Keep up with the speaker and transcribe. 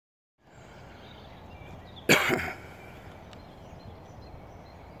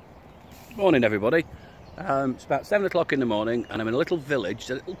Morning everybody. It's about 7 o'clock in the morning and I'm in a little village,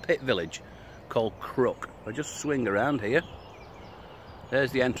 a little pit village called Crook. I just swing around here.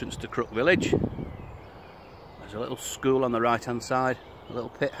 There's the entrance to Crook village. There's a little school on the right hand side,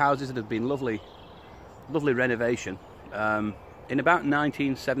 little pit houses that have been lovely renovation. In about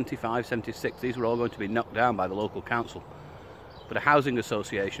 1975-76 these were all going to be knocked down by the local council, but a housing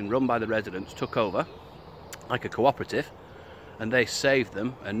association run by the residents took over like a cooperative and they saved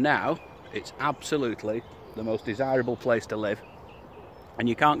them, and now it's absolutely the most desirable place to live, and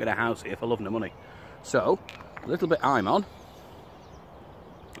you can't get a house here for love nor money. So the little bit I'm on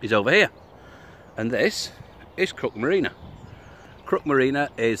is over here, and this is Crook Marina. Crook Marina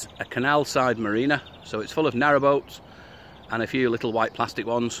is a canal side marina, so it's full of narrowboats and a few little white plastic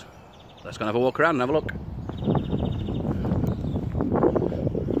ones. Let's go and have a walk around and have a look.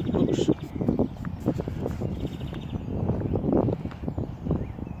 Oops.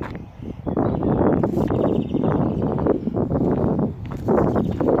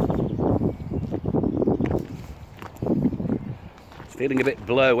 It's feeling a bit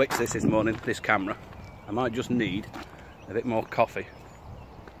Blair Witch this morning, this camera. I might just need a bit more coffee.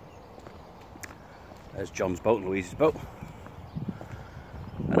 There's John's boat and Louise's boat.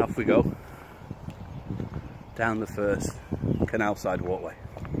 And off we go down the first canal side walkway.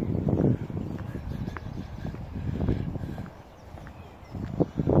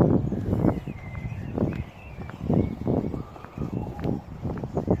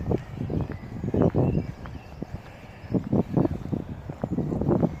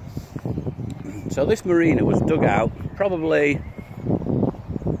 So this marina was dug out probably,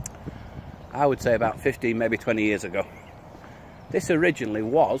 I would say about 15, maybe 20 years ago. This originally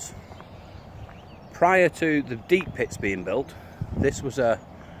was, prior to the deep pits being built, this was a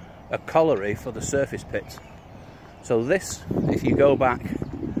colliery for the surface pits. So this, if you go back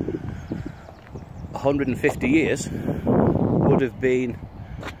 150 years, would have been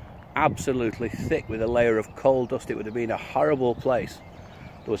absolutely thick with a layer of coal dust. It would have been a horrible place.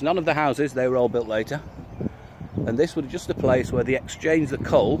 There was none of the houses, they were all built later. And this was just a place where they exchanged the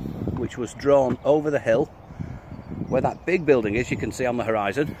coal, which was drawn over the hill, where that big building is, you can see on the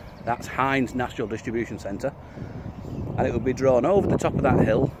horizon. That's Heinz National Distribution Centre. And it would be drawn over the top of that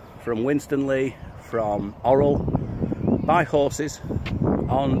hill from Winstanley, from Orrell, by horses,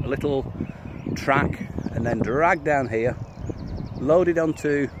 on a little track, and then dragged down here, loaded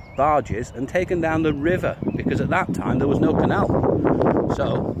onto barges and taken down the river, because at that time there was no canal.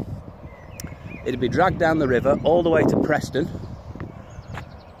 So it'd be dragged down the river all the way to Preston,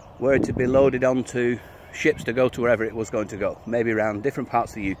 where it would be loaded onto ships to go to wherever it was going to go, maybe around different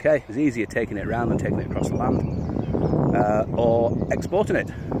parts of the UK. It was easier taking it around than taking it across the land, or exporting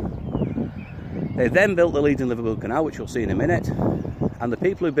it. They then built the Leeds and Liverpool Canal, which you'll see in a minute, and the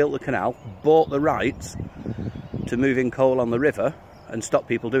people who built the canal bought the rights to moving coal on the river and stop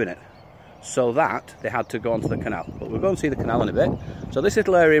people doing it, so that they had to go onto the canal. But we'll go and see the canal in a bit. So this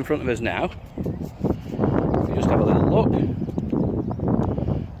little area in front of us now, if you just have a little look,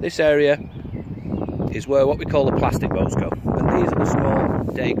 this area is where what we call the plastic boats go, and these are the small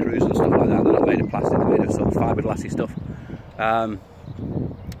day cruise and stuff like that. They're not made of plastic, they're made of sort of fiberglassy stuff,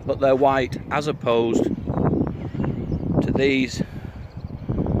 but they're white, as opposed to these,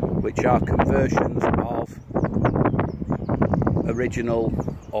 which are conversions of original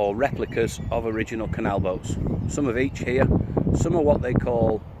or replicas of original canal boats. Some of each here. Some are what they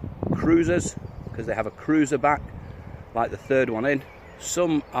call cruisers, because they have a cruiser back, like the third one in.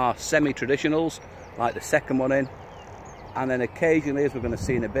 Some are semi-traditionals, like the second one in, and then occasionally, as we're going to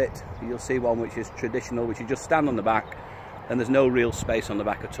see in a bit, you'll see one which is traditional, which you just stand on the back and there's no real space on the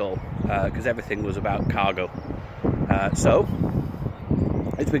back at all, because everything was about cargo. So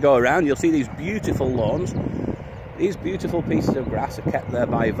as we go around, you'll see these beautiful lawns. These beautiful pieces of grass are kept there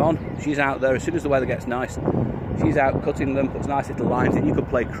by Yvonne. She's out there as soon as the weather gets nice. She's out cutting them, puts nice little lines in. You could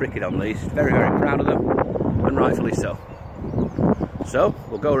play cricket on these. She's very, very proud of them, and rightfully so. So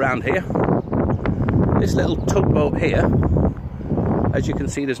we'll go around here. This little tugboat here, as you can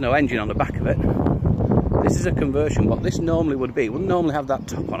see, there's no engine on the back of it. This is a conversion. What this normally would be, it wouldn't normally have that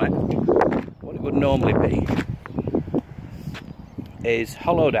top on it. What it would normally be is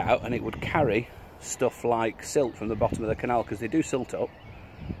hollowed out, and it would carry stuff like silt from the bottom of the canal, because they do silt up,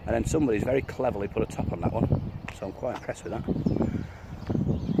 and then somebody's very cleverly put a top on that one, so I'm quite impressed with that.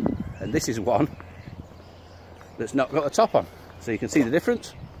 And this is one that's not got a top on, so you can see the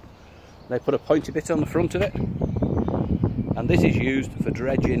difference. They put a pointy bit on the front of it, and this is used for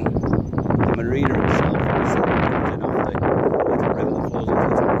dredging the marina itself, the silt off the little river that flows into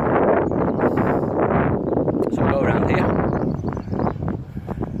the top. So we'll go around here.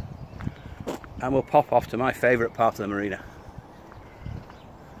 and we'll pop off to my favourite part of the marina.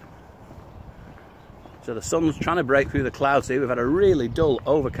 So the sun's trying to break through the clouds here. We've had a really dull,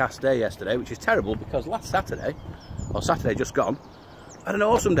 overcast day yesterday, which is terrible because last Saturday, or Saturday just gone, I had an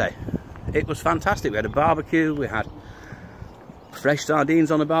awesome day. It was fantastic. We had a barbecue, we had fresh sardines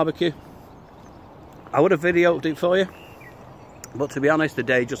on the barbecue. I would have videoed it for you, but to be honest, the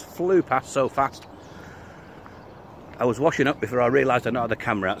day just flew past so fast. I was washing up before I realised I not had the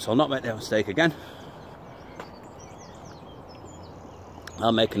camera out, so I'll not make that mistake again.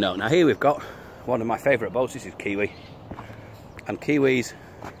 I'll make a note. Now here we've got one of my favourite boats. This is Kiwi, and Kiwi's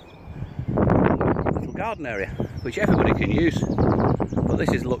little garden area, which everybody can use, but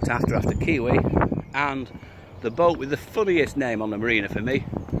this is looked after Kiwi, and the boat with the funniest name on the marina for me,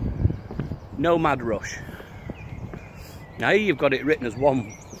 Nomad Rush. Now here you've got it written as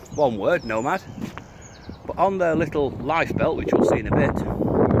one word, Nomad, but on their little life belt, which you'll see in a bit,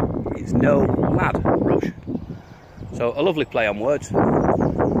 it's No Mad Rush. So a lovely play on words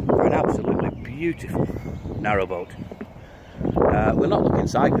for an absolutely beautiful narrowboat. We'll not look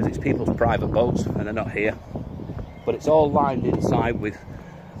inside because it's people's private boats and they're not here, but it's all lined inside with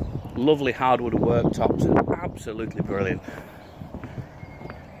lovely hardwood worktops and absolutely brilliant.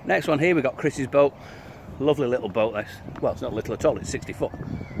 Next one here, we've got Chris's boat. Lovely little boat this. Well, it's not little at all, it's 60 foot.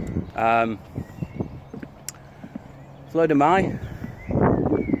 Fleur de Mai.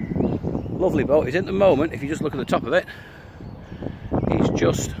 Lovely boat. He's at the moment, if you just look at the top of it, he's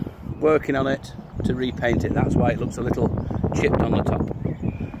just working on it to repaint it. That's why it looks a little chipped on the top.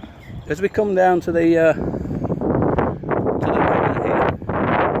 As we come down to the marina here,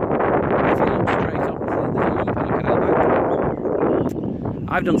 if you look straight opposite, there's a lump on the canal bank.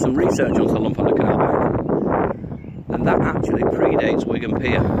 I've done some research on the lump on the canal bank, and that actually predates Wigan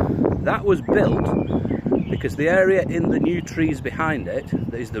Pier. That was built because the area in the new trees behind it,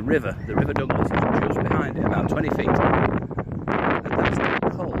 there's the River Douglas is just behind it, about 20 feet, and that's where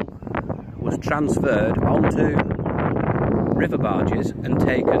coal was transferred onto river barges and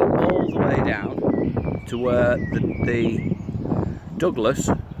taken all the way down to where the Douglas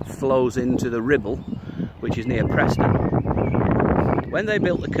flows into the Ribble, which is near Preston. When they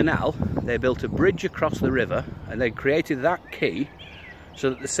built the canal, they built a bridge across the river, and they created that quay so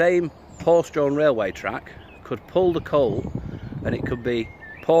that the same horse-drawn railway track could pull the coal, and it could be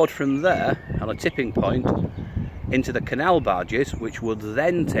poured from there on a tipping point into the canal barges, which would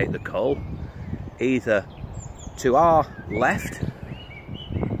then take the coal either to our left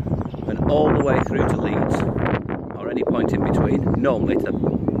and all the way through to Leeds, or any point in between, normally to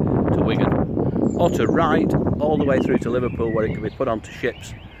Wigan, or to right all the way through to Liverpool, where it can be put onto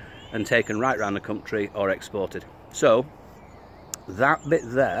ships and taken right around the country or exported. So that bit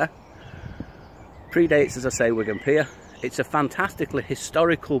there predates, as I say, Wigan Pier. It's a fantastically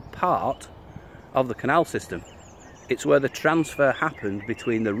historical part of the canal system. It's where the transfer happened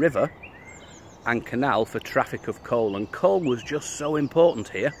between the river and canal for traffic of coal, and coal was just so important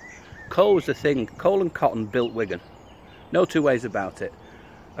here. Coal was the thing. Coal and cotton built Wigan, no two ways about it,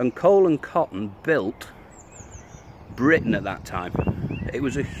 and coal and cotton built Britain at that time. It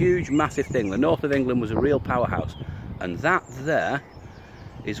was a huge, massive thing. The north of England was a real powerhouse, and that there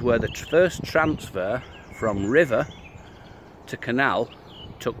is where the first transfer from river to canal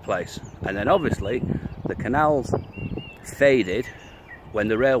took place. And then obviously the canals faded when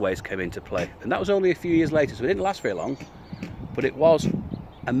the railways came into play, and that was only a few years later, so it didn't last very long, but it was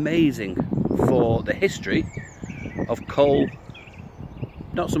amazing for the history of coal,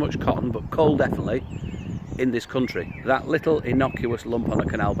 not so much cotton, but coal definitely, in this country. That little innocuous lump on a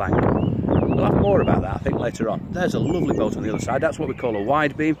canal bank. We'll have more about that, I think, later on. There's a lovely boat on the other side. That's what we call a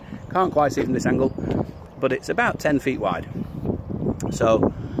wide beam. Can't quite see it from this angle, but it's about 10 feet wide.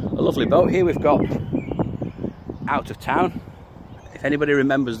 So, a lovely boat. Here we've got Out of Town. If anybody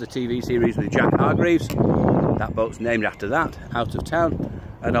remembers the TV series with Jack Hargreaves, that boat's named after that, Out of Town.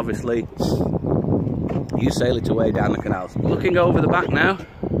 And obviously, you sail it away down the canals. Looking over the back now,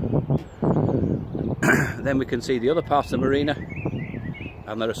 then we can see the other part of the marina,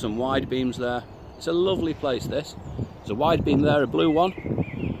 and there are some wide beams there. It's a lovely place, this. There's a wide beam there, a blue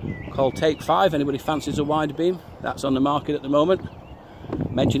one, called Take 5. Anybody fancies a wide beam? That's on the market at the moment.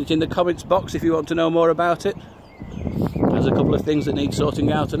 Mention it in the comments box if you want to know more about it. There's a couple of things that need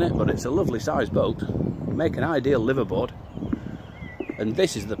sorting out in it, but it's a lovely sized boat. Make an ideal live aboard. And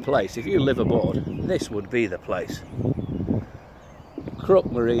this is the place. If you live aboard, this would be the place.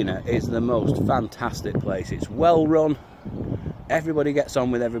 Crook Marina is the most fantastic place. It's well run. Everybody gets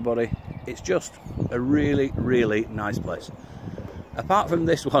on with everybody. It's just a really, really nice place. Apart from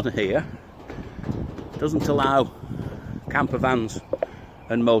this one here, doesn't allow camper vans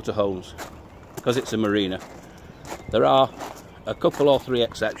and motorhomes. because it's a marina. There are a couple or three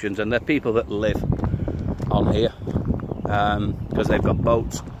exceptions, and they're people that live on here because they've got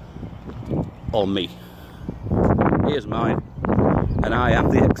boats, or me. Here's mine, and I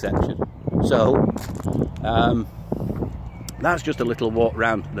am the exception. So that's just a little walk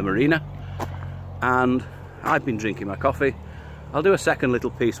round the marina, and I've been drinking my coffee. I'll do a second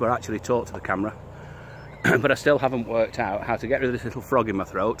little piece where I actually talk to the camera, but I still haven't worked out how to get rid of this little frog in my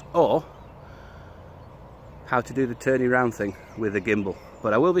throat, or how to do the turny round thing with the gimbal.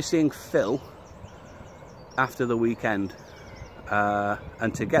 But I will be seeing Phil after the weekend,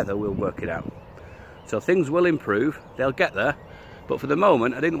 and together we'll work it out. So things will improve, they'll get there, but for the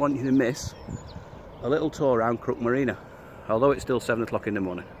moment I didn't want you to miss a little tour around Crook Marina, although it's still 7 o'clock in the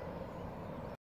morning.